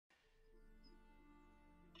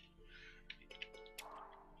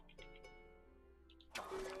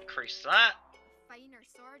increase that. A finer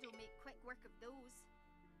sword will make quick work of those.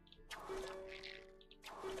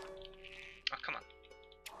 Oh, come on.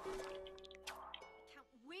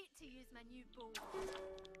 Can't wait to use my new bow.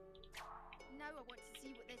 Now I want to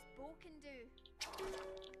see what this bow can do.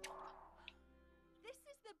 This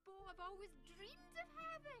is the bow I've always dreamed of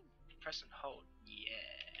having. Press and hold.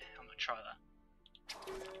 Yeah, I'm gonna try that.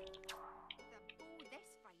 With a bow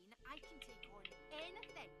this fine, I can take on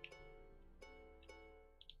anything.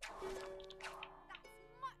 That's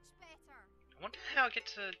much better. I wonder how I get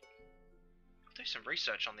to... I'll do some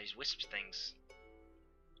research on these wisp things.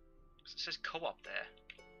 'Cause it says co-op there.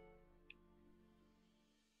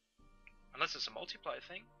 Unless it's a multiplayer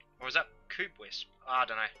thing? Or is that Cube Wisp? I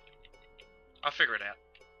don't know. I'll figure it out.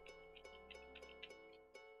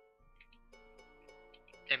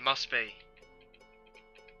 It must be.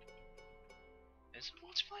 Is it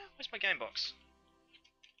multiplayer? Where's my game box?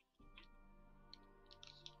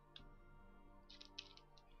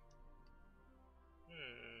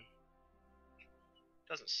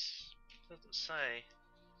 Doesn't say.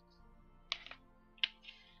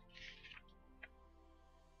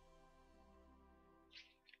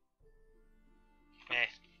 Eh.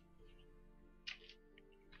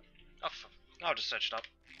 Oh, I'll just search it up.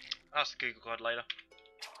 Ask the Google God later.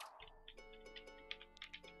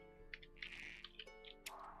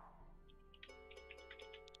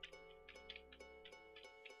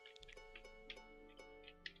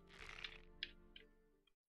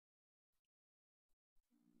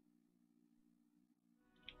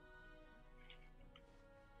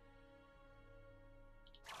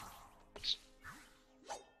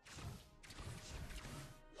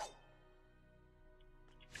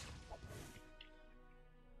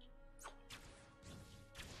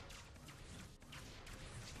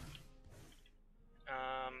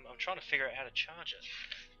 I'm trying to figure out how to charge it.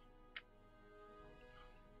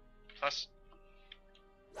 Plus...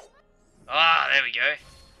 Ah, there we go.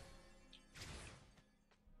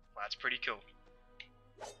 Well, that's pretty cool.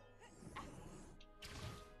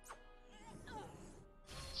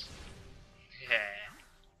 Yeah.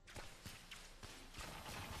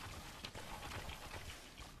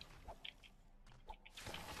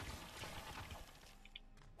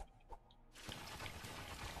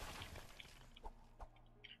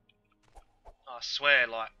 I swear,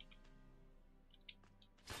 like,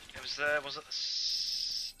 it was it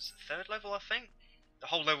the third level, I think? The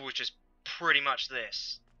whole level was just pretty much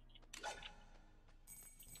this.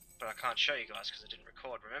 But I can't show you guys because I didn't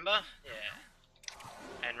record, remember?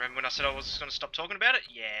 Yeah. And remember when I said I was going to stop talking about it?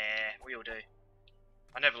 Yeah, we all do.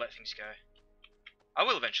 I never let things go. I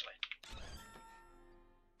will eventually.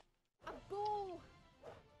 A bow!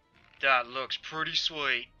 That looks pretty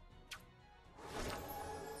sweet.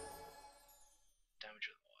 Damage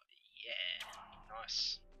with what? Yeah,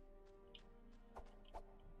 nice.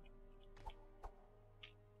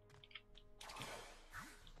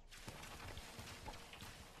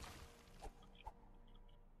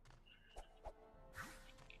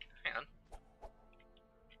 Hang on.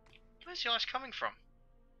 Where's the ice coming from?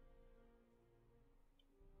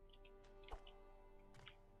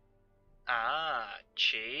 Ah,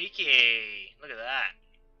 cheeky. Look at that.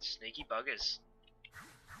 Sneaky buggers.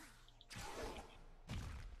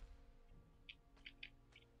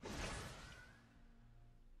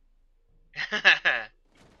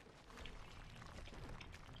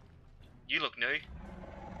 You look new.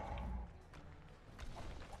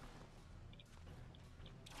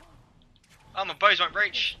 Oh, my bows won't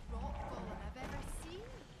reach. Rock golem I've ever seen.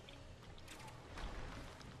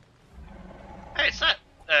 Hey, it's that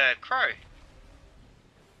crow.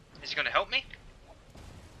 Is he going to help me?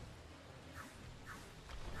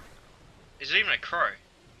 Is it even a crow?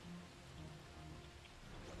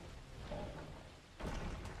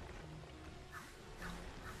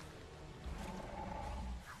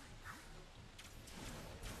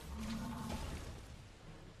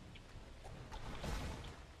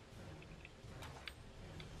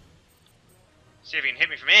 See if he can hit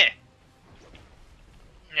me from here.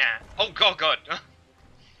 Nah. Oh god, god.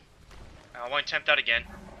 I won't tempt that again.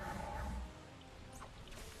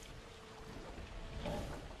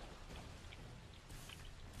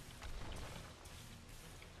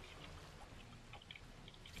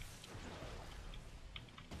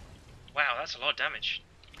 Wow, that's a lot of damage.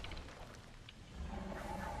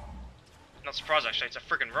 Not surprised actually, it's a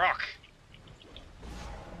friggin' rock.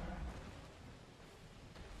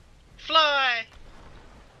 Fly!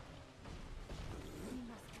 You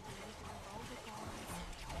must be the leader of all the gods.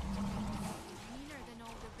 Meaner than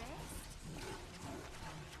all the rest.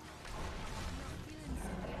 I'm not feeling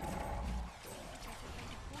so good. I should find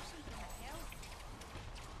a potion for my health.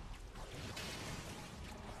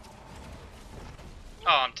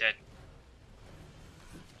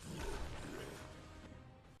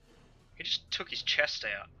 He just took his chest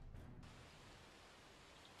out.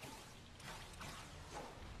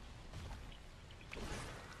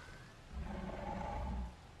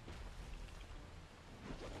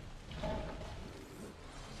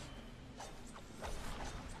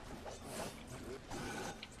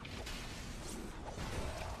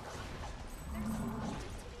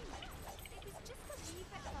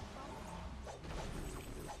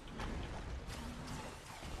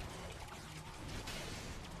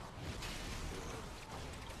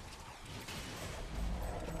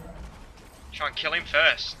 Try and kill him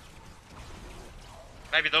first.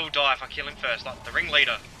 Maybe they'll die if I kill him first, like the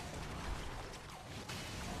ringleader.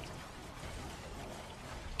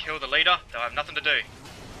 Kill the leader, they'll have nothing to do.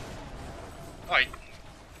 Oh,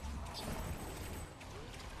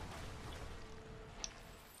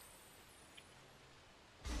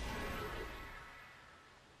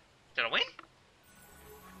 did I win?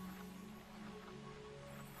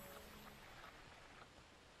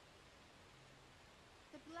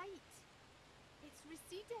 The blight. It's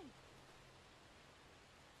receding.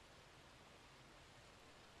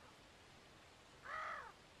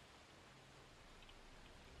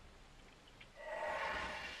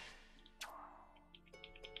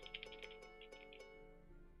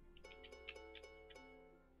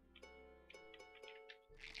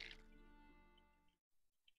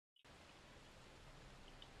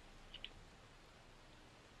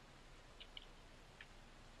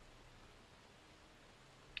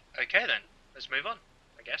 Okay then, let's move on,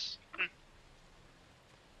 I guess.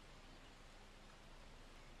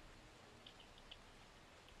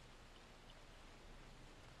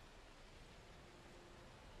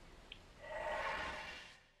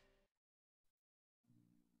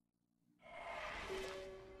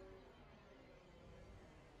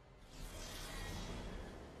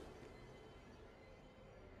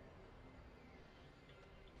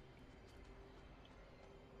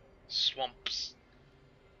 Swamps.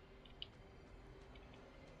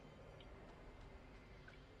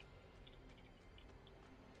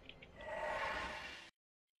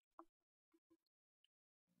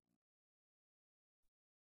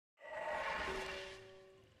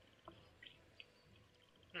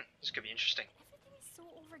 This could be interesting. Everything is so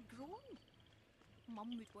overgrown.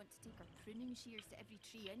 Mum would want to take her pruning shears to every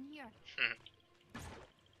tree in here.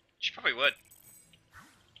 She probably would.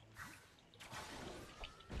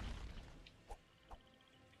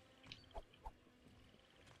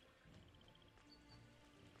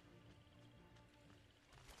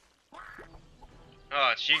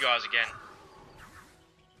 Oh, it's you guys again.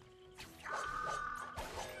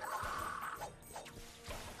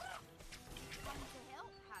 Come to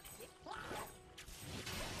help, have you? I'm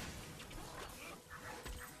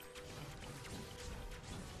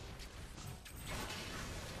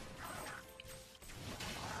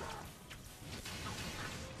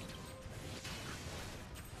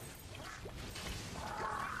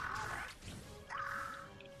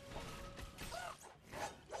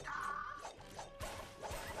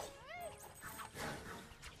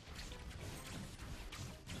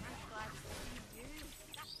glad to see you.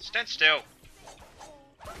 Stand still.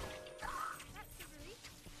 That's a relief.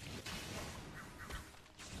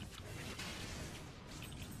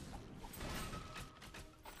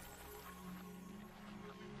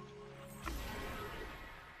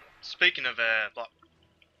 Speaking of like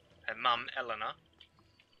her mum, Eleanor,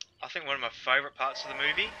 I think one of my favourite parts of the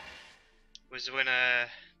movie was when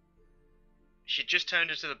she just turned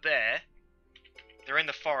into the bear. They're in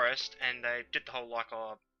the forest and they did the whole like,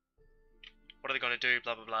 oh, what are they gonna do?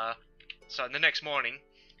 Blah blah blah. So the next morning,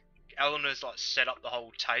 Eleanor's like set up the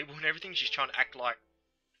whole table and everything. She's trying to act like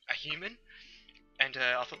a human, and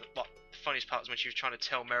I thought that, like, the funniest part was when she was trying to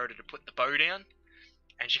tell Merida to put the bow down,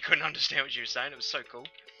 and she couldn't understand what she was saying. It was so cool.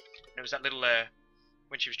 And it was that little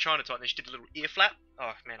when she was trying to talk, and then she did a little ear flap.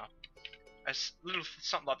 Oh man, as little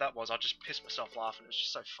something like that was, I just pissed myself laughing. It was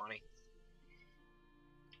just so funny.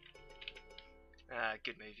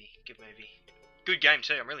 Good movie, good movie. Good game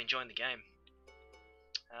too, I'm really enjoying the game.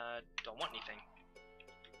 Don't want anything.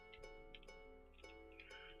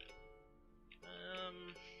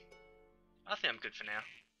 I think I'm good for now.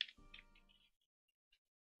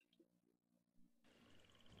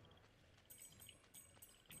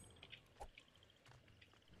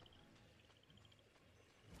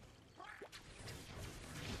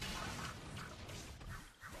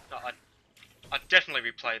 No, I'd definitely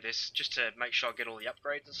replay this just to make sure I get all the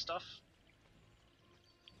upgrades and stuff.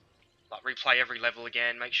 Like replay every level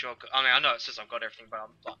again, make sure. I mean, I know it says I've got everything, but I'm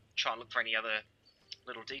like trying to look for any other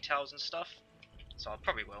little details and stuff. So I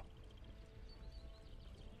probably will.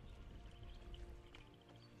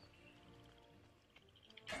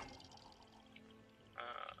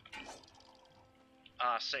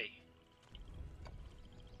 Ah, I see.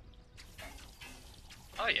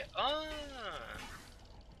 Oh yeah. Ah.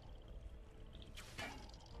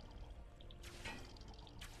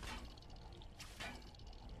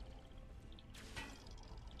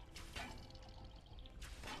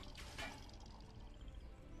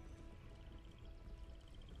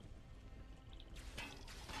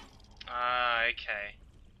 Ah, okay.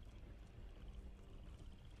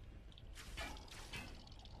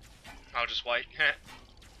 I'll just wait. Yeah.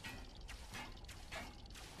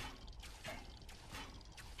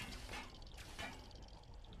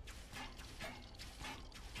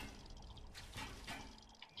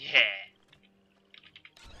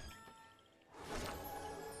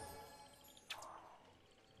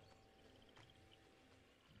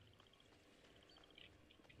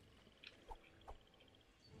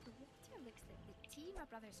 The water looks like the tea my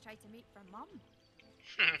brothers tried to make for Mum.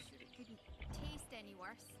 I'm sure it couldn't taste any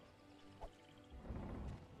worse.